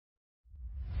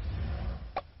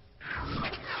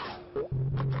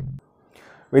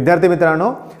विद्यार्थी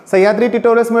मित्रांनो, सह्याद्री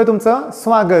ट्युटोरियल्समध्ये तुमचं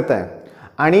स्वागत आहे।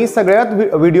 आणि सगळ्यात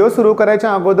व्हिडिओ सुरू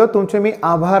करायच्या अगोदर तुमचे मी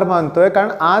आभार मानतोय, कारण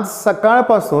आज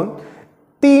सकाळपासून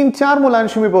 3-4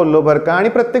 मुलांशी मी बोललो बरं का, आणि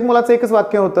प्रत्येक मुलाचं एकच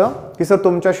वाक्य होतं की सर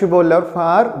तुमच्याशी बोलल्यावर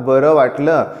फार बरं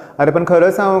वाटलं। अरे पण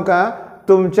खरं सांगू का,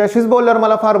 तुमच्याशीच बोलल्यावर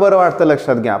मला फार बरं वाटतं,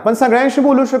 लक्षात घ्या। पण सगळ्यांशी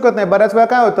बोलू शकत नाही। बऱ्याच वेळा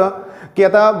काय होतं की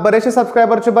आता बरेचसे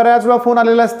सबस्क्रायबरचे बऱ्याच वेळा फोन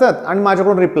आलेले असतात आणि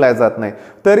माझ्याकडून रिप्लाय जात नाही,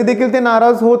 तरी देखील ते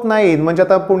नाराज होत नाहीत। म्हणजे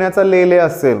आता पुण्याचा लेले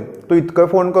असेल, तो इतकं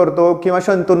फोन करतो, किंवा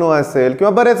शंतनू असेल,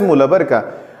 किंवा बरेच मुलं बरं का।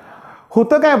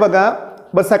 होतं काय बघा,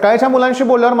 बस सकाळच्या मुलांशी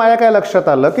बोलल्यावर माझ्या काय लक्षात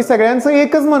आलं की सगळ्यांचं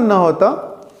एकच म्हणणं होतं,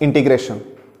 इंटिग्रेशन।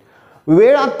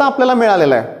 वेळ आता आपल्याला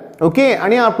मिळालेला आहे, ओके,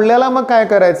 आणि आपल्याला मग काय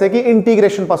करायचं की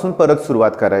इंटिग्रेशन पासून परत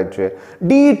सुरुवात करायची आहे।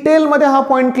 डिटेलमध्ये हा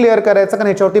पॉइंट क्लिअर करायचा, कारण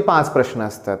ह्याच्यावरती 5 प्रश्न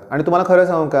असतात। आणि तुम्हाला खरं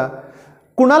सांगू का,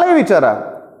 कुणालाही विचारा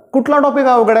कुठला टॉपिक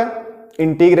अवघड आहे,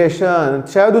 इंटिग्रेशन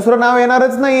शिवाय दुसरं नाव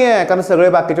येणारच नाहीये, कारण सगळे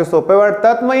बाकीचे सोपे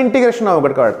वाटतात, मग इंटिग्रेशन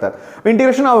अवघड का वाटतात।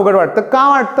 इंटिग्रेशन अवघड वाटतं का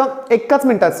वाटतं, एकाच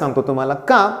मिनिटात सांगतो तुम्हाला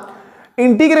का।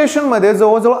 इंटिग्रेशन मध्ये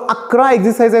जवळजवळ 11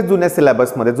 एक्झरसाइज आहेत जुन्या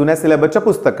सिलेबसमध्ये, जुन्या सिलेबसच्या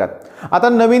पुस्तकात। आता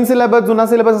नवीन सिलेबस जुना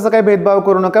सिलेबस असा काही भेदभाव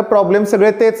करू नका, प्रॉब्लेम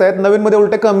सगळे तेच आहेत, नवीन मध्ये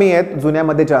उलटे कमी आहेत,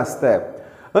 जुन्यामध्ये जास्त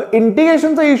आहे।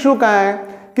 इंटिग्रेशनचा इश्यू काय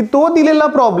की तो दिलेला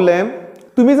प्रॉब्लेम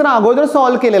तुम्ही जर अगोदर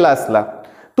सॉल्व्ह केलेला असला,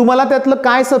 तुम्हाला त्यातलं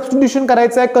काय सबस्टिट्यूशन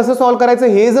करायचं आहे, कसं सॉल्व्ह करायचं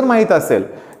हे जर माहित असेल,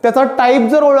 त्याचा टाइप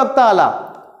जर ओळखता आला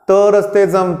तरच ते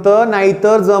जमतं,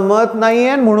 नाहीतर जमत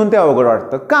नाहीये, म्हणून ते अवघड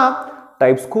वाटतं का,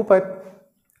 टाइप्स खूप आहेत।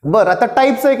 बरं, आता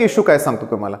टाइपचा एक इश्यू काय सांगतो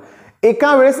तुम्हाला।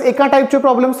 एका वेळेस एका टाइपचे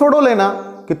प्रॉब्लेम सोडवले ना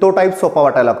की तो टाइप सोपा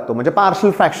वाटायला लागतो। म्हणजे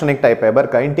पार्शियल फ्रॅक्शन एक टाइप आहे बरं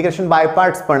का, इंटिग्रेशन बाय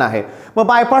पार्ट्स पण आहे। मग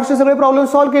बाय पार्ट्सचे सगळे प्रॉब्लेम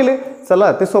सॉल्व्ह केले,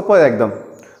 चला ते सोपं आहे एकदम।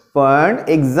 पण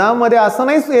एक्झाम मध्ये असं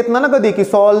नाही येत ना कधी की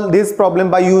solve this problem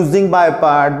by using by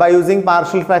part, by using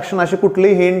partial fraction, अशी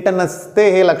कुठली हिंट नसते,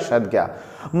 हे लक्षात घ्या।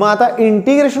 मग आता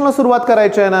इंटिग्रेशनला सुरुवात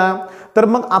करायची आहे ना, तर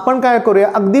मग आपण काय करूया,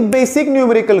 अगदी बेसिक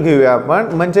न्यूमेरिकल घेऊया आपण।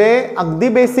 म्हणजे अगदी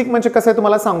बेसिक म्हणजे कसं आहे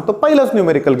तुम्हाला सांगतो, पहिलंच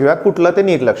न्यूमेरिकल घेऊया, कुठलं ते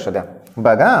नीट लक्ष द्या।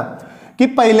 बघा की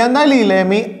पहिल्यांदा लिहिलंय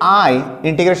मी आय,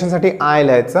 इंटिग्रेशनसाठी आय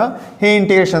लिहायचं, हे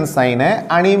इंटिग्रेशन साइन आहे,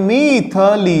 आणि मी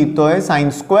इथं लिहितोय sine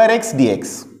square x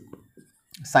dx,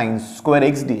 sine square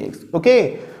x dx,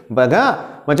 okay. बघा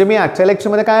म्हणजे मी आजच्या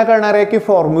लेक्चरमध्ये काय करणार आहे की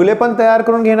फॉर्म्युले पण तयार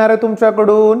करून घेणार आहे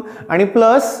तुमच्याकडून, आणि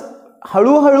प्लस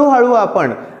हळूहळू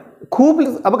आपण खूप,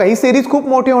 बघा ही सिरीज खूप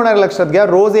मोठी होणार आहे, लक्षात घ्या।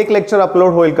 रोज एक लेक्चर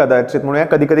अपलोड होईल कदाचित, म्हणूया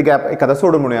कधी कधी गॅप एखादा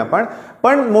सोडून म्हणूया आपण,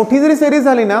 पण मोठी जरी सिरीज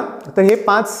झाली ना तर हे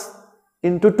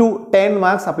 5x2 10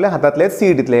 मार्क्स आपल्या हातातले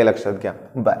सीईटीतले, हे लक्षात घ्या।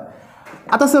 बाय,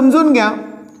 आता समजून घ्या,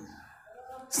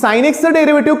 sign एक्सचं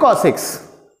derivative cos x,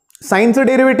 साइनचं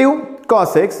derivative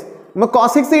cos x, मग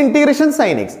कॉस एक्सचं इंटिग्रेशन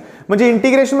साइन एक्स, म्हणजे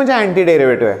इंटिग्रेशन म्हणजे अँटी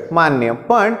डेरिव्हेटिव्ह आहे, मान्य।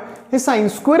 पण हे साइन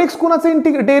स्क्वेअर एक्स कोणाचं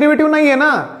डेरिव्हेटिव्ह नाहीये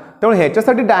ना, त्यामुळे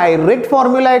ह्याच्यासाठी डायरेक्ट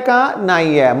फॉर्म्युला आहे का,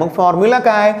 नाही आहे। मग फॉर्म्युला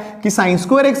काय की साइन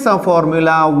स्क्वेअर एक्सचा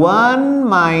फॉर्म्युला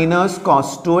 1 -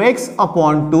 cos 2x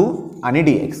अपॉन 2 आणि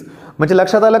dx। म्हणजे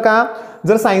लक्षात आलं का,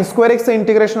 जर साइन स्क्वेअर एक्सचं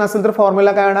इंटिग्रेशन असेल तर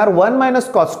फॉर्म्युला काय होणार, 1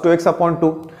 - cos 2x अपॉन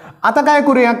 2। आता काय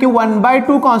करूया की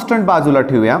 1/2 कॉन्स्टंट बाजूला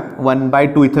ठेवूया,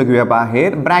 1/2 इथं घेऊया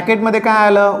बाहेर, ब्रॅकेटमध्ये काय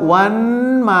आलं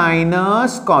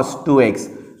 1 - cos 2x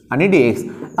आणि dx।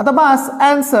 आता बस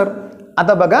आन्सर।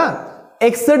 आता बघा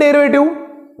एक्सचं डेरिव्हेटिव्ह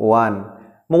 1,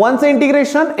 मग 1चं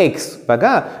इंटिग्रेशन x,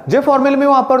 बघा जे फॉर्म्युला मी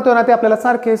वापरतो ना ते आपल्याला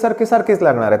सारखेच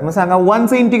लागणार आहेत। मग सांगा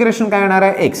 1चं इंटिग्रेशन काय येणार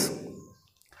आहे, x।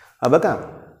 बघा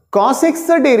cos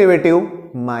xचं derivative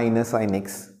minus sin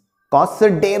x,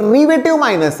 कॉसचं derivative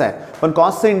minus आहे, पण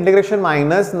कॉसचं इंटिग्रेशन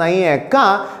मायनस नाही आहे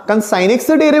का, कारण साइन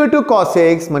एक्सचं डेरिव्हेटिव्ह कॉस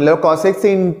एक्स म्हणल्यावर कॉस एक्सचं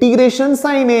इंटिग्रेशन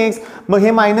साइन एक्स, मग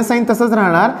हे मायनस साइन तसंच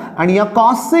राहणार, आणि या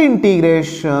कॉसचं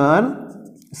इंटिग्रेशन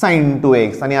साइन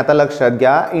 2x। आणि आता लक्षात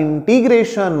घ्या,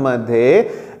 इंटिग्रेशन मध्ये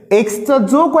एक्सचा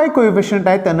जो काही कोएफिशियंट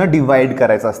आहे त्यांना डिवाइड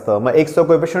करायचं असतं। मग एक्सचं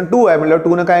कोएफिशियंट 2 आहे म्हणजे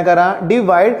 2 न काय करा,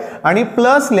 डिवाइड, आणि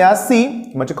प्लस लिहा c,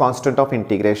 म्हणजे कॉन्स्टंट ऑफ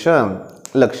इंटिग्रेशन,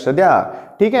 लक्ष द्या,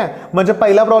 ठीक आहे। म्हणजे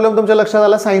पहिला प्रॉब्लेम तुमच्या लक्षात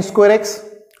आला, साइन स्क्वेअर एक्स,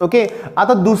 ओके।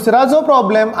 आता दुसरा जो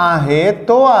प्रॉब्लेम आहे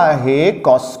तो आहे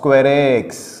कॉस स्क्वेअर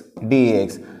एक्स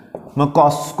डीएक्स। मग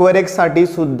कॉस स्क्वेअर एक्स साठी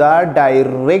सुद्धा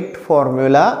डायरेक्ट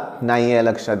फॉर्म्युला नाही आहे,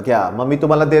 लक्षात घ्या। मग मी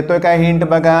तुम्हाला देतोय काय हिंट,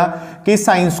 बघा की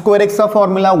साइन स्क्वेअर एक्सचा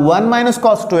फॉर्म्युला 1 -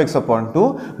 cos 2x अपॉन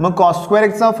 2, मग कॉस स्क्वेअर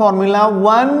एक्सचा फॉर्म्युला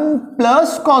 1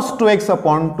 + cos 2x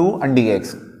अपॉन 2 आणि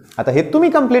dx। आता हे तुम्ही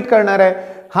कंप्लीट करणार आहे।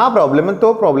 हा प्रॉब्लेम आणि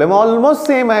तो प्रॉब्लेम ऑलमोस्ट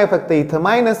सेम आहे, फक्त इथं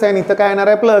मायनस आहे आणि इथं काय येणार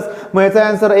आहे, प्लस। मग याचा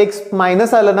आन्सर x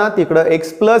मायनस आलं ना, तिकडं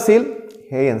x प्लस येईल,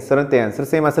 हे आन्सर ते आन्सर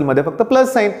सेम असेल, मध्ये फक्त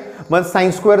प्लस साइन, मग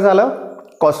साइन स्क्वेअर झालं,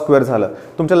 कॉस स्क्वेअर झालं।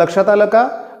 तुमच्या लक्षात आलं का,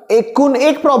 एकूण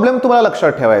एक प्रॉब्लेम तुम्हाला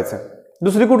लक्षात ठेवायचा आहे,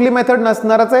 दुसरी कुठली मेथड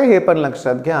नसणारच आहे, हे पण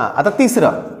लक्षात घ्या। आता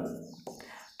तिसरं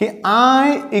की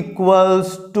I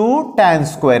equals to tan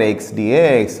square x D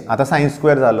x. आता साइन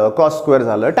स्क्वेअर झालं, कॉस स्क्वेअर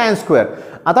झालं, टॅन स्क्वेअर.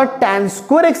 आता टॅन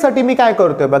स्क्वेअर एक्स साठी मी काय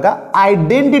करतोय बघा,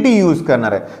 आयडेंटिटी यूज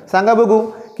करणार आहे. सांगा बघू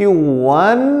की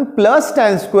 1 प्लस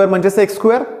टॅन स्क्वेअर म्हणजे सेक्स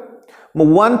स्क्वेअर.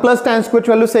 मग 1 plus tan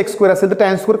स्क्वेअरची value sec square असेल तर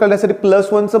टॅन स्क्वेअर काढण्यासाठी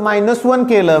 +1चं -1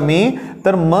 केलं मी,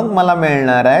 तर मग मला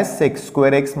मिळणार आहे सेक्स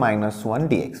स्क्वेअर एक्स -1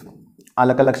 dx.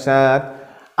 आलं का लक्षात?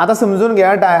 आता समजून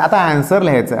घ्या, आता आन्सर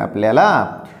लिहायचं आहे आपल्याला.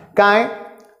 काय?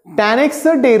 Tan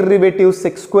एक्सचं derivative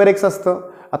sec square x असतं.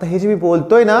 आता हे जे मी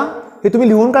बोलतोय ना, हे तुम्ही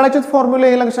लिहून काढायचेच फॉर्म्युले,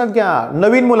 हे लक्षात घ्या.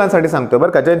 नवीन मुलांसाठी सांगतोय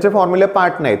बरं का, ज्यांचे फॉर्म्युले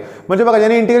पार्ट नाहीत. म्हणजे बघा,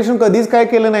 ज्यांनी इंटिग्रेशन कधीच काय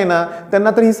केलं नाही ना,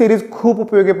 त्यांना तर ही सिरीज खूप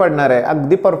उपयोगी पडणार आहे,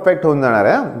 अगदी परफेक्ट होऊन जाणार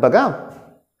आहे. बघा,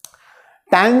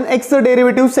 tan एक्सचं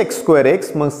derivative sec square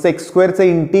x, मग सेक्स स्क्वेअरचं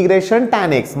इंटिग्रेशन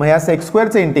टॅन एक्स, मग या सेक्स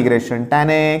स्क्वेअरचं इंटिग्रेशन टॅन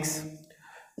एक्स.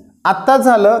 आता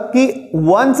झालं की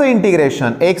 1चं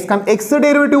इंटिग्रेशन एक्स, कारण एक्सचं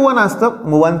डेरिव्हेटिव्ह 1 असतं,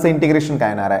 मग 1चं इंटिग्रेशन काय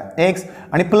येणार आहे एक्स,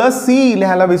 आणि प्लस सी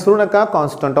लिहायला विसरू नका,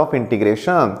 कॉन्स्टंट ऑफ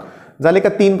इंटिग्रेशन. झाले का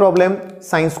 3 problem?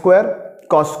 Sine square,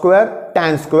 cos square,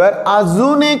 tan square.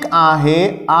 अजून एक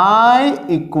आहे I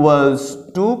equals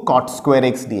to cot square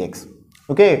x D x.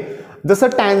 Okay, जसं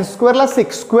टॅन स्क्वेअरला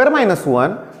सेक्स स्क्वेअर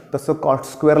 -1 तसं कॉट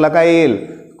स्क्वेअरला काय येईल,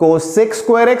 कोसेक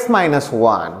स्क्वेअर एक्स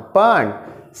 -1. पण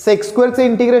sex स्क्वेअरचं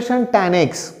integration tan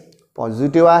x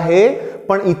positive आहे,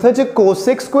 पण इथं जे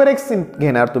कोसेक स्क्वेअर एक्स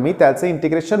घेणार तुम्ही त्याचं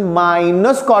इंटिग्रेशन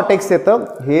 -कॉट एक्स येतं,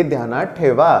 हे ध्यानात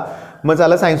ठेवा. मग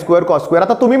झालं साइन स्क्वेअर, कॉस स्क्वेअर.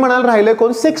 आता तुम्ही म्हणाल राहिले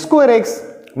कोण, सेक्स स्क्वेअर एक्स.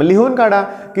 मग लिहून काढा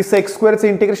की sex स्क्वेअरचं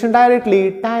integration directly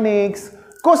tan x,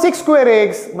 cosec square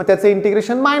x, मग त्याचं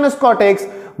इंटिग्रेशन -कॉट एक्स.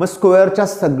 मग स्क्वेअरच्या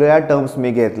सगळ्या टर्म्स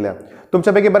मी घेतल्या.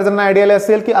 तुमच्यापैकी बऱ्याच जणांना आयडिया आली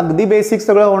असेल की अगदी बेसिक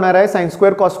सगळं होणार आहे, साइन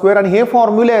स्क्वेअर, कॉस स्क्वेअर, आणि हे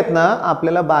फॉर्म्युले आहेत ना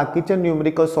आपल्याला बाकीच्या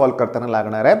न्यूमेरिकल सॉल्व्ह करताना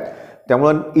लागणार आहेत.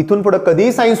 त्यामुळे इथून पुढे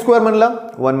कधीही साइन स्क्वेअर म्हणलं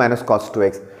 1 - cos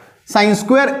 2x. Sine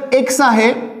square x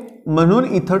आहे म्हणून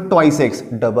इथं ट्वाइस एक्स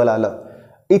डबल आलं.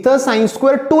 इथं साइन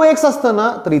स्क्वेअर 2x असतं ना,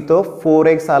 तर इथं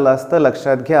 4x आलं असतं,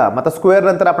 लक्षात घ्या. मग आता स्क्वेअर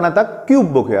नंतर आपण आता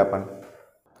क्यूब बघूया आपण.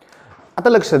 आता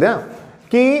लक्ष द्या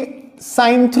की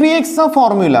साइन 3x चा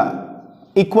फॉर्म्युला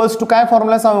इक्वल्स टू काय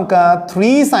फॉर्म्युला सांगू का,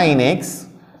 3 sin x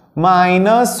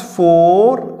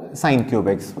 -4 sin cube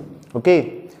x. Okay,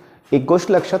 एक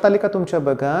गोष्ट लक्षात आली का तुमच्या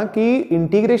बघा, की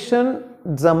इंटिग्रेशन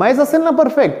जमायचं असेल ना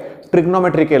परफेक्ट,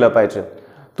 ट्रिग्नोमेट्री केलं पाहिजे.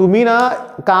 तुम्ही ना,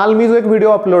 काल मी जो एक व्हिडिओ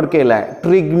अपलोड केलाय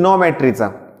ट्रिग्नोमेट्रीचा,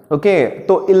 ओके,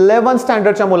 तो 11th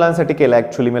स्टँडर्डच्या मुलांसाठी केला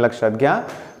ऍक्च्युली, मी लक्षात घ्या.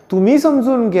 तुम्ही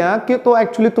समजून घ्या की तो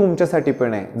ऍक्च्युली तुमच्यासाठी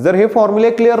पण आहे. जर हे फॉर्म्युले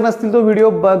क्लिअर नसतील तो व्हिडिओ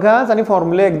बघाच आणि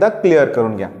फॉर्म्युले एकदा क्लिअर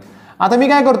करून घ्या. आता मी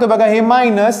काय करतोय बघा, हे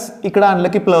मायनस इकडे आणलं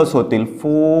की प्लस होतील,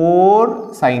 4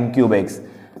 sin cube x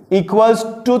equals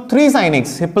to 3 sin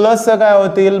x. हे प्लस काय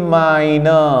होतील,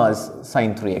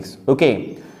 -sin 3x. ओके,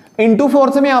 इंटू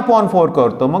 4चं मी अपॉन 4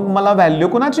 करतो, मग मला व्हॅल्यू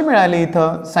कुणाची मिळाली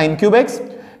इथं, sin क्यूब एक्स.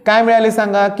 काय मिळाली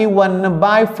सांगा की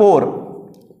 1/4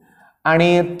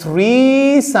 आणि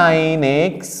 3 sin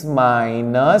x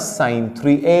 -sin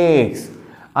 3x.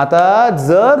 आता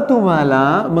जर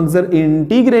तुम्हाला मग जर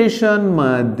इंटिग्रेशन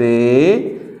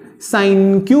मध्ये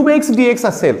sin क्यूब एक्स dx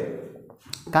असेल,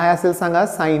 काय असेल सांगा,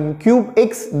 sin क्यूब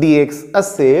एक्स dx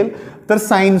असेल, तर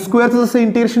साइन स्क्वेअरचं जसं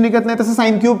इंटिग्रेशन निघत नाही तसं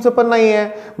साइन क्यूबचं पण नाही आहे.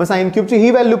 मग साइन क्यूबची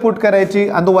ही व्हॅल्यू पुट करायची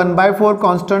आणि तो 1/4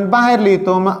 कॉन्स्टंट बाहेर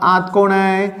लिहितो. मग आत कोण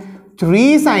आहे,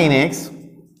 3 sin x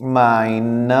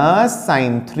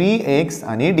 -sin 3x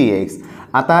आणि dx.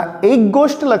 आता एक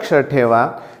गोष्ट लक्षात ठेवा,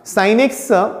 sin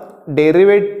xचं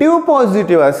डेरिव्हेटिव्ह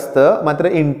पॉझिटिव्ह असतं, मात्र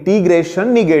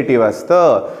इंटिग्रेशन निगेटिव्ह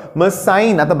असतं. मग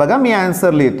साइन, आता बघा मी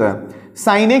आन्सर लिहितोय,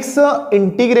 साइन एक्सचं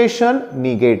इंटिग्रेशन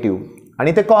निगेटिव्ह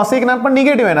आणि ते कॉस येणार पण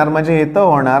निगेटिव्ह येणार, म्हणजे हे तर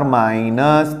होणार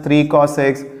 -3 cos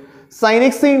x. Sign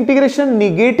एक्सचं integration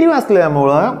negative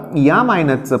असल्यामुळं या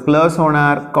मायनसचं प्लस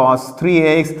होणार cos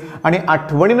 3x. आणि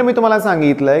आठवणीनं मी तुम्हाला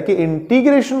सांगितलंय की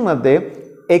इंटिग्रेशनमध्ये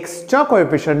एक्सच्या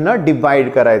कोएफिशियंटनं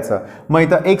डिवाइड करायचं. मग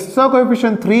इथं एक्सचा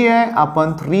कोएफिशियंट 3 आहे,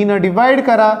 आपण 3 न डिवाइड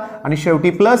करा आणि शेवटी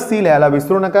प्लस सी लिहायला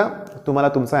विसरू नका, तुम्हाला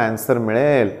तुमचा आन्सर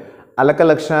मिळेल. आलं का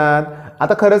लक्षात?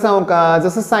 आता खरं सांगू का,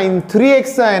 जसं sin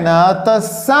 3x आहे ना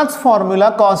तसाच फॉर्म्युला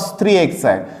cos 3x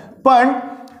आहे. पण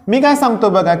मी काय सांगतो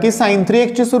बघा की sin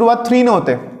 3x ची सुरुवात 3 न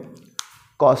होते,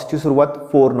 cos ची सुरुवात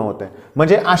 4 न होते.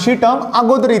 म्हणजे अशी टर्म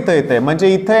अगोदर इथं येते,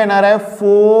 म्हणजे इथं येणार आहे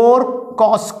 4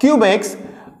 cos क्यूब x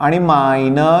आणि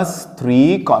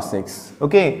 -3 cos x.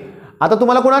 ओके, आता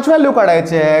तुम्हाला कोणाची व्हॅल्यू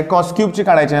काढायची आहे, cos क्यूबची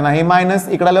काढायची आहे ना, हे मायनस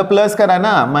इकडे प्लस करा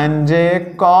ना,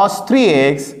 म्हणजे cos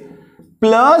 3x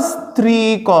plus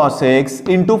 3 cos x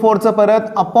into 4चं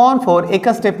परत अपॉन 4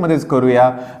 एका स्टेपमध्येच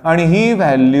करूया आणि ही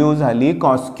व्हॅल्यू झाली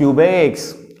cos क्यूब x.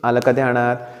 आलं का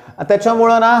ध्यानात?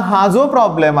 त्याच्यामुळं ना हा जो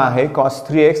प्रॉब्लेम आहे cos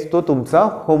 3x तो तुमचा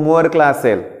होमवर्कला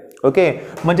असेल. ओके,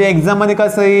 म्हणजे एक्झाममध्ये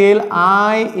कसं येईल,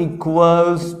 I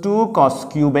equals to cos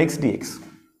cube x D x.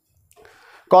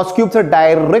 Cos क्यूबचं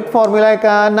direct formula आहे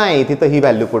का, नाही, तिथं ही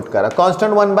व्हॅल्यू पुट करा.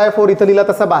 कॉन्स्टंट 1/4 इथं लिहिला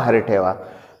तसा बाहेर ठेवा.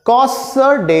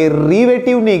 कॉसचं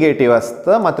डेरिव्हेटिव्ह निगेटिव्ह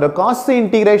असतं, मात्र कॉसचं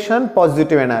इंटिग्रेशन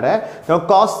पॉझिटिव्ह येणार आहे. तेव्हा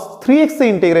cos 3x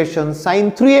integration sign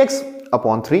 3x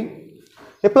upon 3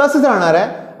 हे प्लसच राहणार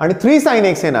आहे आणि 3 sin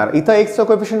x येणार. इथं एक्सचं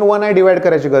कोएफिशियंट 1 आहे, डिवाइड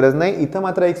करायची गरज नाही. इथं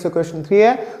मात्र एक्सचं कोएफिशियंट 3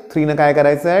 आहे, 3 न काय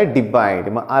करायचं आहे, डिवाइड.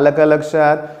 मग आलं का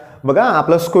लक्षात. बघा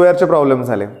आपलं स्क्वेअरचे प्रॉब्लेम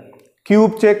झाले,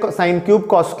 क्यूबचे साइन क्यूब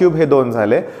कॉस क्यूब हे 2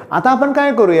 झाले. आता आपण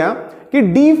काय करूया की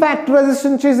डी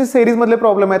फॅक्टरायझेशनचे जे सिरीज मधले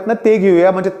प्रॉब्लेम आहेत ना ते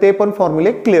घेऊया, म्हणजे ते पण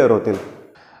फॉर्म्युले क्लिअर होतील.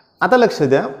 आता लक्ष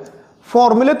द्या,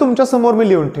 फॉर्म्युले तुमच्या समोर मी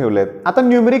लिहून ठेवलेत. आता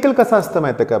न्यूमेरिकल कसं असतं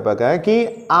माहिती का, बघा की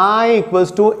आय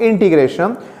इक्वल्स टू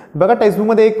इंटिग्रेशन. बघा टेक्स्टबुक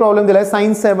मध्ये एक प्रॉब्लेम दिलाय,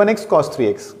 साइन 7x कॉस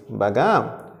 3x. बघा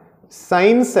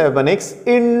sign 7x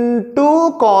into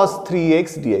cos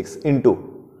 3x dx into.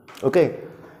 Okay,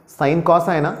 sine cos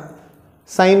आहे ना,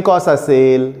 साइन कॉस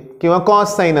असेल किंवा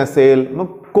कॉस साइन असेल, मग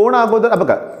कोण अगोदर,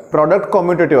 बघा प्रॉडक्ट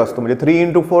कॉम्युटेटिव्ह असतो, म्हणजे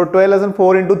 3 × 4 12 आणि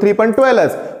 4 × 3 पण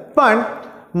 12. पण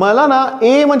मला ना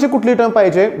ए म्हणजे कुठली टर्म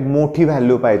पाहिजे, मोठी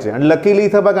व्हॅल्यू पाहिजे. आणि लकीली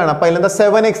इथं बघा ना, पहिल्यांदा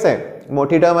 7x आहे,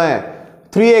 मोठी टर्म आहे,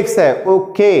 3x आहे,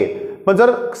 ओके. पण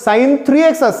जर साइन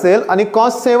 3x असेल आणि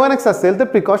कॉस 7x असेल तर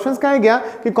प्रिकॉशन्स काय घ्या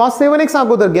की कॉस 7x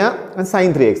अगोदर घ्या आणि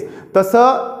साइन 3x.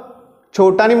 तसं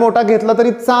छोटा आणि मोठा घेतला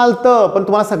तरी चालतं, पण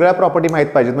तुम्हाला सगळ्या प्रॉपर्टी माहित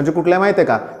पाहिजेत. म्हणजे कुठल्या माहित आहे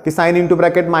का, की साइन इंटू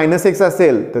ब्रॅकेट -x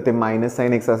असेल तर ते मायनस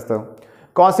साइन x असतं,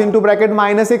 कॉस इंटू ब्रॅकेट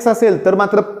 -x असेल तर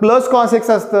मात्र प्लस कॉस x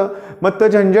असतं. मग तो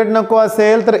झंझट नको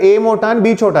असेल तर ए मोठा आणि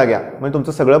बी छोटा घ्या, म्हणजे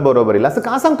तुमचं सगळं बरोबर येईल. असं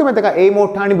का सांगतो माहिती आहे का, ए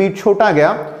मोठा आणि बी छोटा घ्या,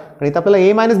 आणि इथं आपल्याला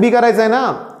a - b करायचं आहे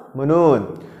ना, म्हणून.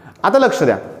 आता लक्ष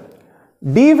द्या,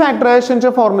 डी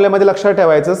फॅक्टरायझेशनच्या फॉर्म्युल्यामध्ये लक्षात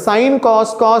ठेवायचं, साइन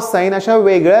कॉस कॉस साइन अशा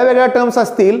वेगळ्या वेगळ्या टर्म्स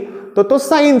असतील तर तो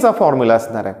साइनचा फॉर्म्युला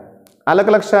असणार आहे. आलं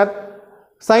का लक्षात.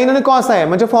 साइन आणि कॉस आहे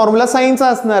म्हणजे फॉर्म्युला साइनचा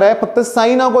असणार आहे, फक्त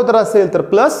साइन अगोदर असेल तर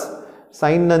प्लस,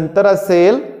 साइन नंतर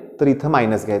असेल तर इथं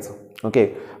मायनस घ्यायचं. ओके,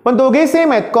 पण दोघे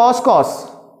सेम आहेत, कॉस कॉस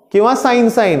किंवा साइन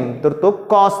साइन, तर तो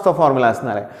कॉसचा फॉर्म्युला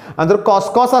असणार आहे. आणि जर कॉस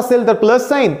कॉस असेल तर प्लस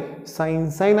साइन, साइन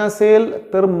साइन असेल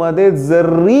तर मध्ये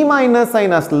जरी मायनस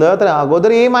साइन असलं तर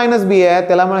अगोदर a - b आहे,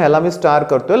 त्यामुळे ह्याला मी स्टार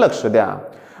करतोय, लक्ष द्या.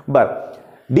 बर,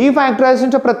 डी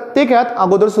फॅक्टरायझेशनच्या प्रत्येकात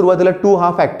अगोदर सुरुवातीला 2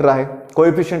 हा फॅक्टर आहे,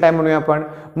 कोएफिशियंट आहे म्हणूया आपण.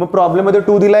 मग प्रॉब्लेम मध्ये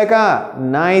 2 दिलाय का,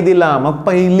 नाही दिला. मग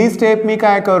पहिली स्टेप मी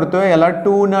काय करतोय, याला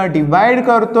 2 न डिवाइड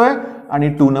करतोय आणि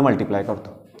 2 न मल्टिप्लाय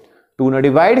करतो. 2 न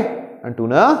डिवाइड आणि 2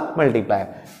 न मल्टिप्लाय.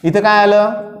 इथं काय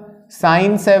आलं,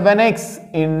 sign 7x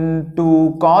into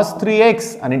cos 3x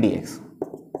आणि dx.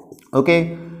 ओके,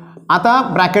 आता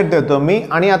ब्रॅकेट देतो मी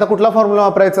आणि आता कुठला फॉर्म्युला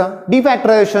वापरायचा, डी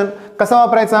फॅक्टरायझेशन. कसा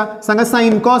वापरायचा सांगा,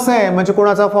 साइन कॉस आहे म्हणजे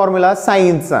कोणाचा फॉर्म्युला,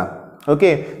 साइनचा.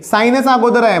 ओके, साइनच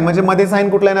अगोदर आहे म्हणजे मध्ये साइन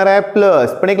कुठला येणार आहे,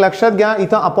 प्लस. पण एक लक्षात घ्या,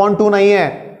 इथं अपॉन 2 नाही आहे,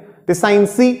 ते sign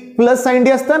C plus sign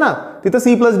D असतं ना, तिथं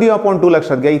c + d अपॉन 2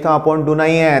 लक्षात घ्या, इथं अपॉन 2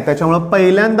 नाही आहे. त्याच्यामुळे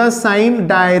पहिल्यांदा साइन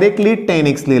डायरेक्टली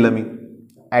 10x लिहिलं मी,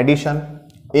 ॲडिशन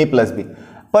a + b.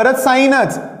 परत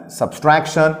साइनच,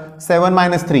 सबस्ट्रॅक्शन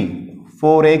 7 - 3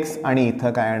 4x आणि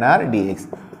इथं काय येणार, dx.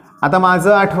 आता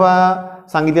माझं आठवा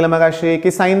सांगितलेलं मग असे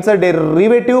की साइनचं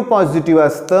डेरिव्हेटिव्ह पॉझिटिव्ह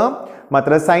असतं,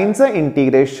 मात्र साइनचं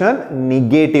इंटिग्रेशन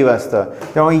निगेटिव्ह असतं.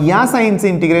 त्यामुळे या साइनचं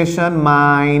इंटिग्रेशन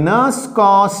मायनस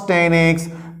कॉस 10x,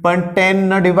 पण 10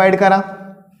 न डिवाइड करा.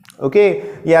 ओके,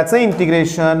 याचं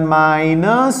इंटिग्रेशन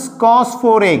मायनस कॉस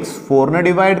 4x, 4 न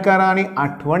डिवाइड करा आणि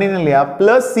आठवणीने लिहा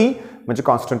प्लस c, म्हणजे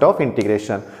कॉन्स्टंट ऑफ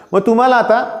इंटिग्रेशन. मग तुम्हाला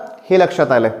आता हे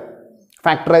लक्षात आलंय,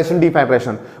 फॅक्टरायझेशन डी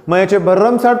फॅक्टरायझेशन. मग याचे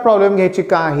भरमसाठ प्रॉब्लेम घ्यायची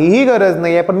काहीही गरज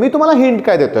नाही आहे, पण मी तुम्हाला हिंट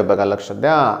काय देतोय बघा, लक्षात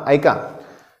द्या, ऐका.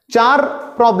 4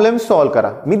 प्रॉब्लेम सॉल्व्ह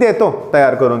करा, मी देतो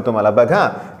तयार करून तुम्हाला. बघा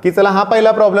की चला हा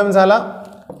पहिला प्रॉब्लेम झाला,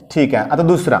 ठीक आहे. आता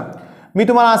दुसरा मी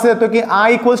तुम्हाला असं देतो की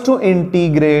I equals to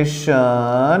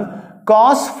integration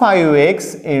cos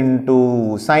 5x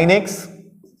into sine x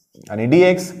आणि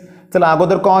dx. चला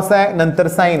अगोदर कॉस आहे नंतर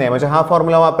साइन आहे, म्हणजे हा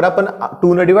फॉर्म्युला वापरा, पण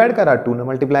 2 न डिवाइड करा, 2 न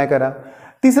मल्टिप्लाय करा.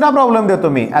 तिसरा प्रॉब्लेम देतो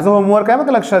मी ॲज अ होमवर्क आहे,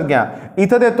 बघा लक्षात घ्या.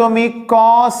 इथं देतो मी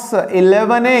कॉस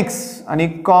 11x आणि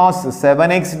cos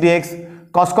 7x dx.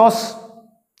 Cos cos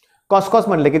cos cos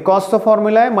म्हटले की कॉसचा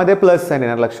फॉर्म्युला आहे, मध्ये प्लस साइन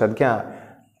येणार, लक्षात घ्या.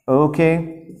 ओके,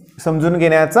 समजून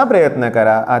घेण्याचा प्रयत्न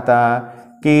करा आता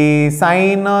की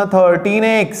साइन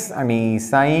 13x आणि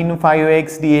साइन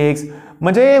 5x dx.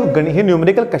 म्हणजे हे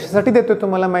न्यूमेरिकल कशासाठी देतोय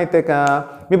तुम्हाला माहिती आहे का,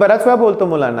 मी बऱ्याच वेळा बोलतो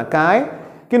मुलांना काय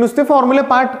की नुसते फॉर्म्युले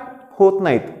पाठ होत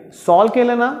नाहीत, सॉल्व्ह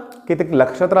केलं ना की ते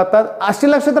लक्षात राहतात, असे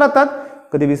लक्षात राहतात,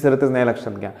 कधी विसरतच नाही,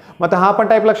 लक्षात घ्या. मग आता हा पण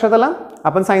टाईप लक्षात आला.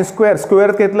 आपण साइन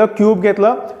स्क्वेअर घेतलं, क्यूब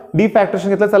घेतलं, डी फॅक्टरेशन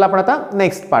घेतलं. चला आपण आता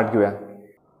नेक्स्ट पार्ट घेऊया.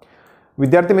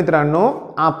 विद्यार्थी मित्रांनो,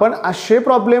 आपण असे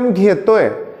प्रॉब्लेम घेतोय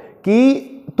की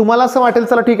तुम्हाला असं वाटेल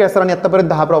चला ठीक आहे सरांनी आतापर्यंत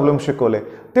 10 प्रॉब्लेम शिकवले,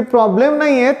 ते प्रॉब्लेम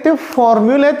नाही आहेत, ते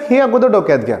फॉर्म्युले आहेत, हे अगोदर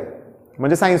डोक्यात घ्या.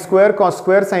 म्हणजे sine square, cos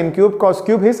square, sine cube, cos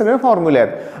cube हे सगळे फॉर्म्युले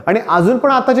आहेत. आणि अजून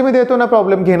पण आता जे मी देतो ना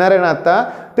प्रॉब्लेम घेणार आहे ना आता,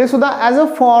 ते सुद्धा ॲज अ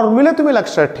फॉर्म्युले तुम्ही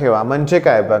लक्षात ठेवा. म्हणजे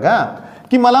काय बघा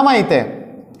की मला माहित आहे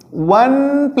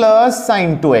 1 plus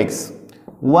sign 2x,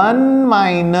 1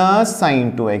 minus sign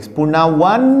 2x, पुन्हा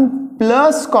 1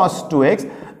 प्लस कॉस 2x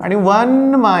आणि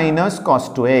 1 मायनस कॉस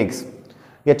 2x.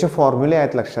 याचे फॉर्म्युले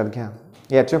आहेत, लक्षात घ्या.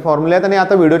 याचे फॉर्म्युले आहेत आणि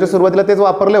आता व्हिडिओच्या सुरुवातीला तेच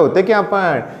वापरले होते की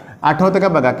आपण, आठवतं का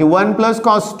बघा की 1 प्लस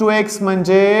कॉस 2x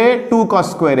म्हणजे 2 कॉस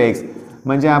स्क्वेअर एक्स,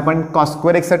 म्हणजे आपण कॉस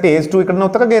स्क्वेअर एक्ससाठी h2 इकडे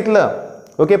नव्हतं का घेतलं.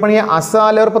 ओके, पण हे असं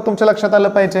आल्यावर पण तुमच्या लक्षात आलं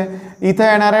पाहिजे. इथं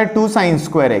येणार आहे 2 साइन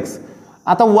स्क्वेअर एक्स.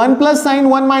 आता 1 प्लस साइन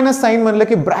 1 मायनस साइन म्हणलं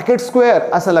की ब्रॅकेट स्क्वेअर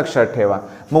असं लक्षात ठेवा.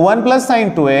 मग 1 प्लस साइन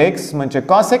 2x म्हणजे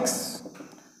cos x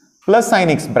plus sine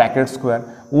x bracket square,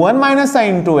 1 minus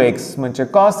sign 2x म्हणजे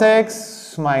cos x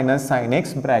minus sine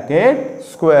x bracket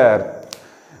square.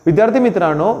 विद्यार्थी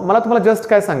मित्रांनो, मला तुम्हाला जस्ट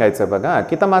काय सांगायचं बघा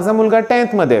की आता माझा मुलगा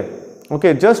 10th मध्ये,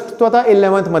 ओके, जस्ट तो आता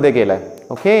 11th मध्ये गेलाय.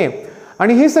 ओके,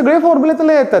 आणि हे सगळे फॉर्म्युले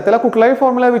त्याला येतात, त्याला कुठलाही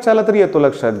फॉर्म्युला विचारला तरी येतो,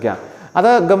 लक्षात घ्या.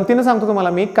 आता गमतीनं सांगतो तुम्हाला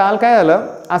मी, काल काय झालं,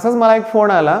 असंच मला एक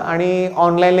फोन आला आणि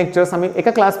ऑनलाईन लेक्चर्स आम्ही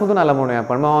एका क्लासमधून आला म्हणूया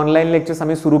आपण, मग ऑनलाईन लेक्चर्स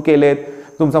आम्ही सुरू केलेत,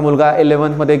 तुमचा मुलगा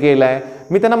 11th मध्ये गेलाय.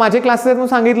 मी त्यांना माझे क्लासेस आहेत म्हणून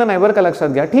सांगितलं नाही बरं का, लक्षात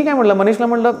घ्या. ठीक आहे म्हटलं, मनीषला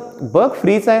म्हटलं बघ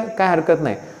फ्रीच आहे काय हरकत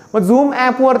नाही. मग झूम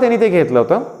ॲपवर त्यांनी ते घेतलं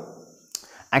होतं.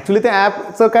 ॲक्च्युली ते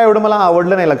ॲपचं काय एवढं मला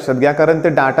आवडलं नाही, लक्षात घ्या, कारण ते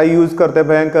डाटा यूज करते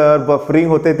भयंकर, बफरिंग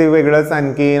होते ते वेगळंच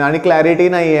आणखीन, आणि क्लॅरिटी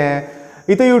नाही आहे.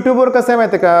 इथं यूट्यूबवर कसं आहे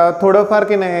माहिती आहे का, थोडंफार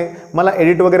की नाही मला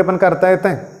एडिट वगैरे पण करता येतं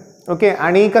आहे. ओके,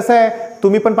 आणि कसं आहे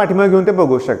तुम्ही पण पाठीमागे घेऊन ते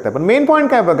बघू शकता. पण मेन पॉईंट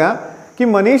काय बघा की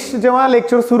मनीष जेव्हा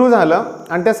लेक्चर सुरू झालं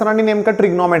आणि त्या सरांनी नेमका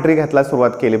ट्रिग्नॉमेट्री घ्यायला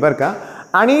सुरुवात केली बरं का,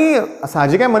 आणि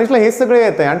साहजिक आहे मनीषला हेच सगळे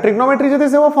येतं आहे, आणि ट्रिग्नॉमेट्रीचे ते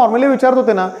जेव्हा फॉर्म्युले विचारत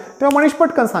होते ना तेव्हा मनीष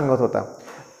पटकन सांगत होता.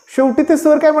 शेवटी ते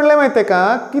सर काय म्हणलं माहिती आहे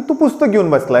का की तू पुस्तक घेऊन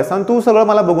बसलायस आणि तू सगळं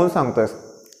मला बघून सांगतोयस.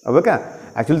 बरं का,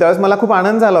 ॲक्च्युली त्यावेळेस मला खूप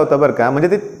आनंद झाला होता बरं का, म्हणजे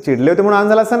ते चिडले होते म्हणून आनंद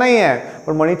झाला असं नाही आहे,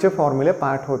 पण मनीषचे फॉर्म्युले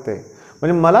पाठ होते.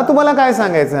 म्हणजे मला तुम्हाला काय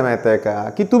सांगायचं आहे माहिती आहे का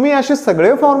की तुम्ही असे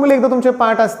सगळे फॉर्म्युले एकदा तुमचे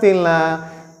पाठ असतील ना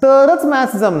तरच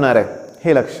मॅथ्स जमणार आहे,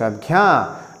 हे लक्षात घ्या.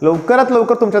 लवकरात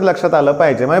लवकर तुमच्यात लक्षात आलं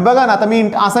पाहिजे. म्हणजे बघा ना, आता मी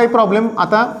असा एक प्रॉब्लेम,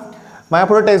 आता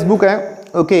माझ्यापुढे टेक्स्टबुक आहे,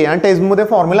 ओके, आणि टेक्स्टबुकमध्ये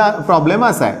फॉर्म्युला प्रॉब्लेम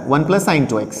असा आहे 1 प्लस साइन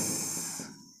 2x.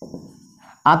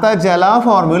 आता ज्याला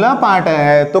फॉर्म्युला पार्ट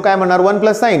आहे तो काय म्हणणार 1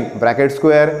 plus sign bracket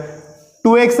square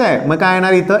 2x आहे, मग काय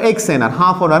येणार इथं x येणार,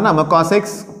 हाफ होणार ना, मग cos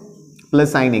x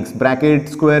plus sine x bracket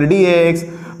square dx.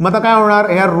 मग आता काय होणार,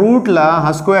 ह्या रूटला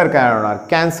हा स्क्वेअर काय होणार,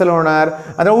 कॅन्सल होणार.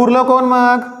 आता उरलं कोण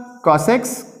मग, cos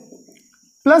x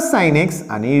plus sine x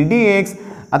आणि dx.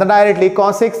 आता डायरेक्टली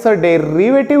कॉस एक्सचं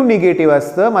डेरिव्हेटिव्ह निगेटिव्ह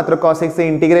असतं, मात्र कॉस एक्सचं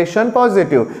इंटिग्रेशन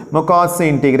पॉझिटिव्ह, मग कॉसचं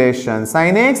integration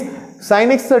sine x,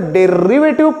 sign एक्सचं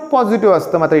derivative positive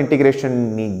असतं, मात्र इंटिग्रेशन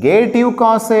निगेटिव्ह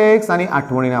कॉस एक्स, आणि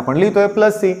आठवणीने आपण लिहितोय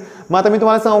प्लस सी. मग आता मी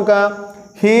तुम्हाला सांगू का,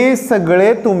 हे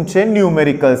सगळे तुमचे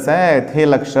न्यूमेरिकल्स आहेत, हे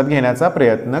लक्षात घेण्याचा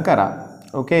प्रयत्न करा.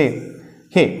 ओके,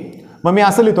 हे मग मी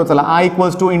असं लिहितो, चला I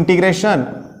equals to integration,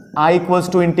 I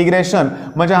equals to integration,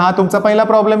 म्हणजे हा तुमचा पहिला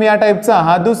प्रॉब्लेम या टाईपचा,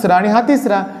 हा दुसरा आणि हा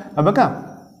तिसरा. बघा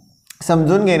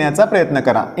समजून घेण्याचा प्रयत्न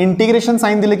करा. इंटिग्रेशन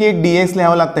साइन दिलं की एक dx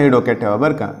लिहावं लागतं, हे डोक्यात ठेवा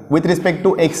बरं का, विथ रिस्पेक्ट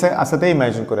टू एक्स आहे असं ते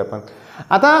इमॅजिन करूया आपण.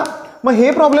 आता मग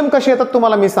हे प्रॉब्लेम कसे येतात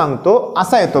तुम्हाला मी सांगतो.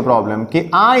 असा येतो प्रॉब्लेम की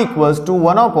I equals to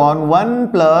 1/1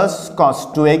 plus cos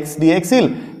 2x dx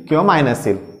येईल किंवा मायनस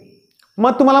येईल.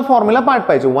 मग तुम्हाला फॉर्म्युला पार्ट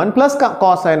पाहिजे. 1 प्लस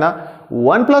कॉस आहे ना,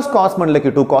 1 प्लस कॉस म्हणलं की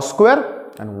 2 कॉस स्क्वेअर,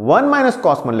 आणि 1 मायनस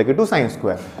कॉस म्हणलं की 2 साइन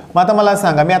स्क्वेअर. मग आता मला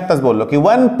सांगा, मी आत्ताच बोललो की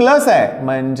 1 प्लस आहे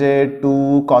म्हणजे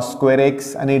 2 कॉस स्क्वेअर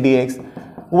एक्स आणि dx.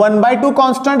 1/2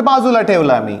 कॉन्स्टंट बाजूला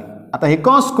ठेवला मी. आता हे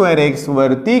कॉस स्क्वेअर एक्स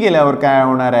वरती गेल्यावर काय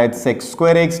होणार आहे, sec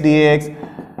square x dx.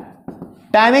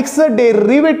 Tan एक्सचं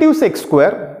derivative sec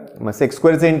square, मग सेक्स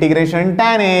स्क्वेअरचं इंटिग्रेशन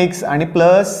टॅन एक्स आणि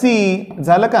प्लस सी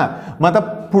झालं का. मग आता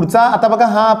पुढचा, आता बघा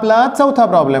हा आपला चौथा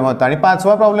प्रॉब्लेम होता, आणि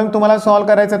पाचवा प्रॉब्लेम तुम्हाला सॉल्व्ह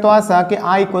करायचा तो असा की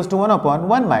I equals to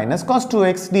 1/1 minus cos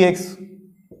 2x dx.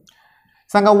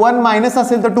 सांगा 1 मायनस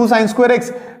असेल तर 2 साइन स्क्वेअर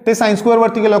एक्स, ते साइन स्क्वेअर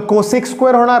वरती गेलं कोसेक्स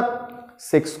स्क्वेअर होणार,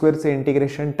 sex स्क्वेअरचं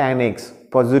integration tan x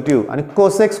positive, आणि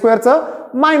कोसेक्स स्क्वेअरचं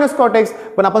मायनस कॉट एक्स.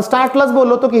 पण आपण स्टार्टलाच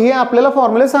बोललो होतो की हे आपल्याला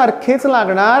फॉर्म्युले सारखेच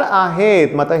लागणार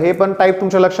आहेत. मग आता हे पण टाईप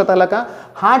तुमच्या लक्षात आला का,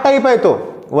 हा टाईप आहे तो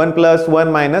 1 प्लस 1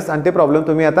 मायनस, आणि ते प्रॉब्लेम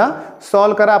तुम्ही आता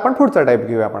सॉल्व्ह करा. आपण पुढचा टाईप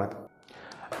घेऊया आपण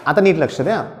आता नीट लक्ष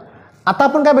द्या. आता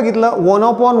आपण काय बघितलं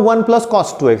 1/1 प्लस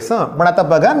कॉस 2x. पण आता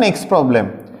बघा next problem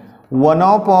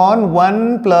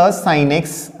 1/1 plus sine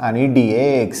x आणि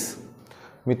dx.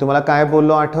 मी तुम्हाला काय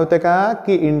बोललो आठवते का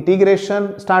की इंटिग्रेशन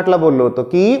स्टार्टला बोललो होतो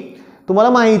की तुम्हाला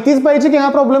माहितीच पाहिजे की हा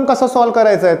प्रॉब्लेम कसा सॉल्व्ह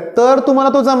करायचा आहे, तर तुम्हाला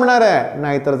तो जमणार आहे,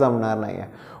 नाहीतर जमणार नाही आहे.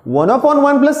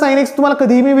 1/1 प्लस साइन एक्स तुम्हाला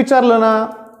कधीही मी विचारलं ना,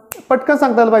 पटकन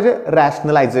सांगता आलं पाहिजे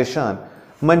रॅशनलायझेशन.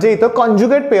 म्हणजे इथं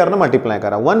कॉन्जुगेट पेअरनं मल्टिप्लाय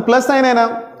करा. 1 प्लस साइन आहे ना,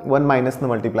 1 मायनसनं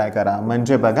मल्टिप्लाय करा.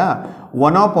 म्हणजे बघा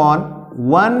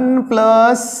 1/1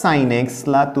 प्लस साइन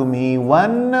एक्सला तुम्ही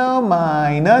 1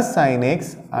 मायनस साइन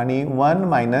एक्स आणि 1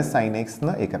 मायनस साइन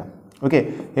एक्सनं हे करा. ओके,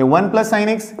 हे 1 प्लस साइन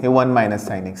एक्स, हे 1 मायनस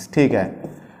साइन एक्स. ठीक आहे,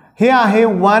 हे आहे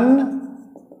 1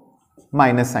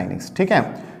 मायनस साइन एक्स. ठीक आहे,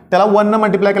 त्याला 1 न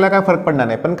मल्टिप्लाय केला काय फरक पडणार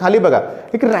नाही. पण खाली बघा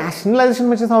एक रॅशनलायझेशन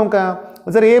म्हणजे सांगू का,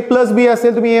 जर ए प्लस बी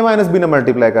असेल तुम्ही ए मायनस बी न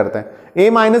मल्टिप्लाय करताय, ए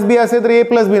मायनस बी असेल तर ए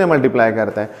प्लस बी न मल्टिप्लाय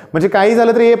करताय. म्हणजे काही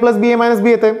झालं तर ए प्लस बी ए मायनस बी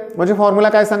येते. म्हणजे फॉर्म्युला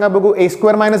काय सांगा बघू, ए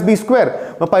स्क्वेअर मायनस बी स्क्वेअर.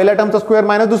 मग पहिल्या टर्मचा स्क्वेअर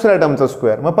मायनस दुसऱ्या टर्मचा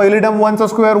स्क्वेअर. मग पहिली टर्म 1 चा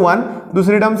स्क्वेअर 1,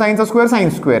 दुसरी term साइनचा square sine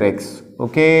square x.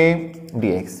 Okay,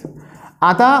 dx.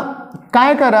 आता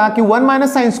काय करा की 1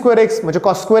 मायनस साइन स्क्वेअर एक्स म्हणजे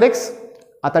कॉस स्क्वेअर एक्स.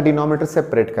 आता डिनॉमिनेटर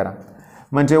सेपरेट करा.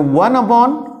 म्हणजे 1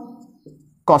 अपॉन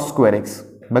कॉस स्क्वेअर एक्स.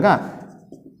 बघा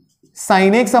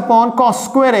sine x upon cos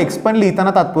square x, पण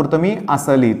लिहिताना तात्पुरतं मी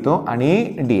असं लिहितो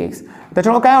आणि डीएक्स.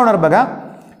 त्याच्यामुळे काय होणार बघा,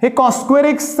 हे कॉस स्क्वेअर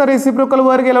एक्सचा रेसिप्रोकल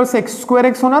वर गेल्यावर सेक्स स्क्वेअर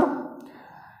एक्स होणार.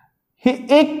 हे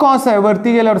एक कॉस आहे,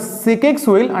 वरती गेल्यावर सेक एक्स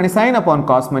होईल आणि साइन अपॉन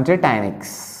कॉस म्हणजे टॅन एक्स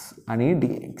आणि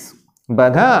डीएक्स.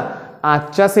 बघा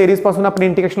आजच्या सिरीज पासून आपण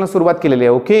इंटिग्रेशनला सुरुवात केलेली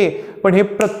आहे. ओके, पण हे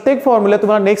प्रत्येक फॉर्म्युला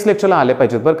तुम्हाला नेक्स्ट लेक्चरला आले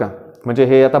पाहिजेत बरं का. म्हणजे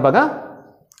हे आता बघा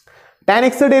tan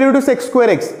एक्सचं derivative sec square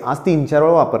x आज 3-4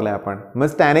 वेळा वापरलाय आपण. मग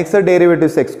टॅन एक्सचं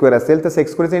डेरिव्हेटिव्ह सेक्स स्क्वेअर असेल तर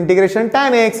सेक्स स्क्वेअरचं इंटिग्रेशन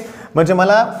टॅन एक्स. म्हणजे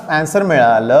मला आन्सर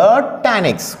मिळालं टॅन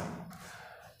एक्स.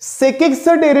 सेक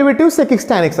एक्सचं डेरिव्हेटिव्ह सेक एक्स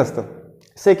टॅन एक्स असतं.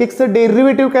 सेक एक्सचं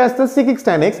डेरिव्हेटिव्ह काय असतं, सेक एक्स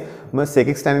टॅन एक्स. मग सेक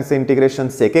एक्स टॅन एक्सचं इंटिग्रेशन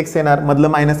सेक एक्स येणार, मधलं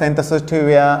मायनस साइन तसंच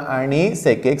ठेवूया आणि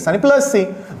सेक एक्स आणि प्लस सी.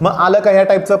 मग आलं का ह्या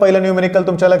टाईपचं पहिलं न्यूमेरिकल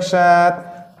तुमच्या लक्षात,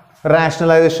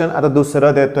 रॅशनलायझेशन. आता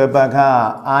दुसरं देतोय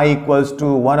बघा, I equals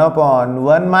to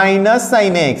 1/1 minus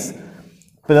sine x.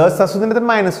 Plus असू दे नाही तर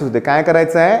मायनस असू दे, काय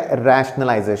करायचं आहे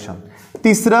रॅशनलायझेशन.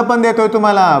 तिसरं पण देतोय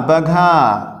तुम्हाला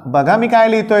बघा मी काय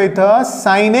लिहितोय इथं,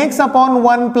 sine x upon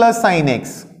 1 plus sine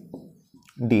x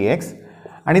dx.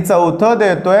 आणि चौथं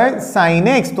देतोय साइन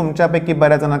एक्स. तुमच्यापैकी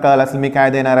बऱ्याच जणांना कळलं असेल मी काय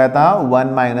देणार आहे आता,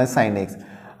 1 मायनस साइन एक्स.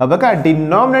 बघा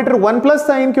डिनॉमिनेटर 1 प्लस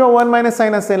साइन किंवा 1 मायनस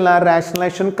साइन असेल ना,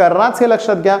 रॅशनलायझेशन कराच हे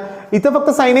लक्षात घ्या. इथं फक्त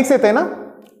साइन एक्स येते ना,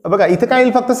 बघा इथं काय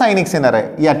येईल, फक्त साइन एक्स येणार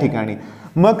आहे या ठिकाणी.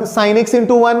 मग sine x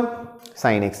into 1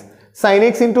 sine x, sine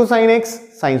x into sine x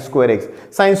sine square x,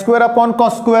 sine square upon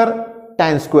cos square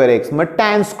tan square x. मग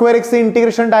टॅन स्क्वेअर एक्सचं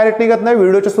इंटिग्रेशन डायरेक्ट निघत नाही,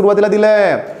 व्हिडिओच्या सुरुवातीला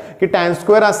दिलंय की टॅन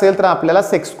स्क्वेअर असेल तर आपल्याला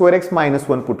सेक्स स्क्वेअर एक्स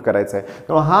 -1 पुट करायचं आहे.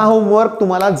 त्यामुळे हा होमवर्क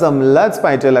तुम्हाला जमलाच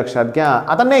पाहिजे, लक्षात घ्या.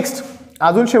 आता नेक्स्ट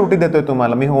अजून शेवटी देतोय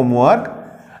तुम्हाला मी होमवर्क,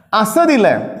 असं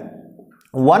दिलंय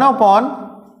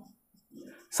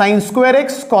 1/sin square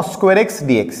x cos square x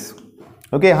dx.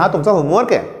 Okay, हा तुमचा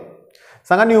होमवर्क आहे.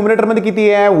 सांगा न्यूमरेटर मध्ये किती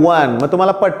आहे 1. मग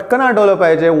तुम्हाला पटकन आठवलं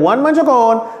पाहिजे 1 म्हणजे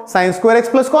कोण, sine square x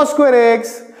plus cos square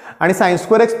x. आणि sine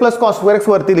square x plus cos square x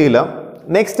वरती लिहिलं.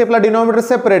 नेक्स्ट स्टेपला डिनॉमिनेटर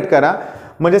सेपरेट करा.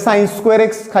 म्हणजे साइन स्क्वेअर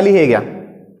एक्स खाली हे घ्या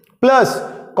प्लस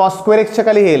कॉस स्क्वेअर एक्सच्या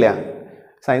खाली हे लिहा.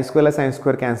 साइन स्क्वेअरला साइन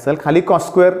स्क्वेअर कॅन्सल, खाली कॉस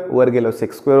स्क्वेअर वर गेलो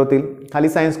सेक्स स्क्वेअर होतील, खाली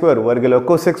साइन स्क्वेअर वर गेलो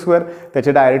कोसेक्स स्क्वेअर.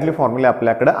 त्याचे डायरेक्टली फॉर्म्युले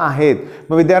आपल्याकडे आहेत.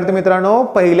 मग विद्यार्थी मित्रांनो,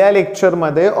 पहिल्या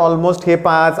लेक्चरमध्ये ऑलमोस्ट हे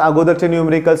 5 अगोदरचे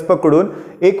न्यूमरिकल्स पकडून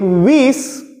एक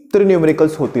 20 तरी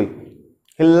न्यूमरिकल्स होतील.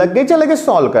 हे लगेचच्या लगेच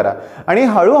सॉल्व्ह करा आणि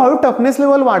हळूहळू टफनेस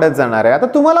लेवल वाढत जाणार आहे. आता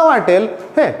तुम्हाला वाटेल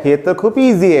हे तर खूप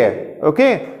इझी आहे.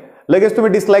 ओके, लगेच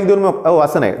तुम्ही डिसलाईक देऊन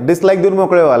असं नाही, डिसलाईक देऊन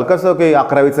मोकळे व्हाल. कसं की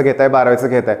 11वीचं घेताय 12वीचं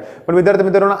घेताय. पण विद्यार्थी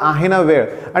मित्रांनो आहे ना वेळ.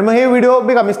 आणि मग हे व्हिडिओ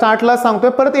बघा मी स्टार्टला सांगतोय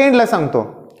परत एंडला सांगतो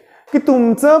की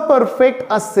तुमचं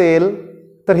परफेक्ट असेल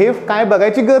तर हे काय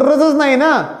बघायची गरजच नाही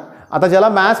ना. आता ज्याला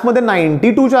मॅथ्समध्ये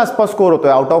 92च्या आसपास स्कोर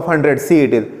होतोय आउट ऑफ 100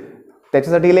 CET,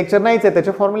 त्याच्यासाठी लेक्चर नाहीच आहे,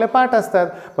 त्याचे फॉर्म्युले पाठ असतात.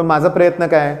 पण माझा प्रयत्न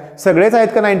काय, सगळेच आहेत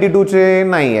का 92चे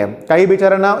नाही आहे. काही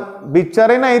बिचाऱ्यांना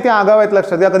बिचारे नाही ते आगाव आहेत,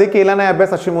 लक्षात घ्या. कधी केला नाही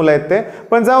अभ्यास अशी मुलं आहेत ते.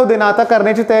 पण जाऊ दे ना, आता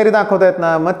करण्याची तयारी दाखवतायत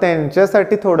ना, मग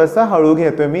त्यांच्यासाठी थोडंसं हळू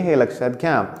घेतोय मी, हे लक्षात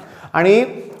घ्या. आणि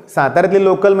साताऱ्यातले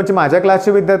लोकल म्हणजे माझ्या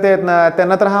क्लासचे विद्यार्थी आहेत ना,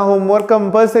 त्यांना तर हा होमवर्क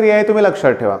कंपल्सरी आहे, तुम्ही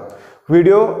लक्षात ठेवा.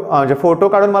 व्हिडिओ म्हणजे फोटो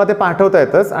काढून मला ते पाठवता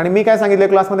येतच. आणि मी काय सांगितलं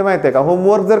क्लासमध्ये माहिती आहे का,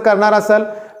 होमवर्क जर करणार असाल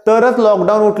तरच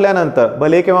लॉकडाऊन उठल्यानंतर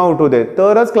भले केव्हा उठू दे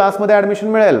तरच क्लासमध्ये ॲडमिशन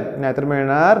मिळेल, नाहीतर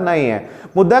मिळणार नाही आहे.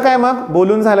 मुद्दा काय, मग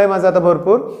बोलून झालंय माझं आता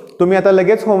भरपूर. तुम्ही आता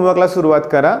लगेच होमवर्कला सुरुवात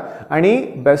करा आणि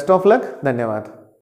बेस्ट ऑफ लक. धन्यवाद.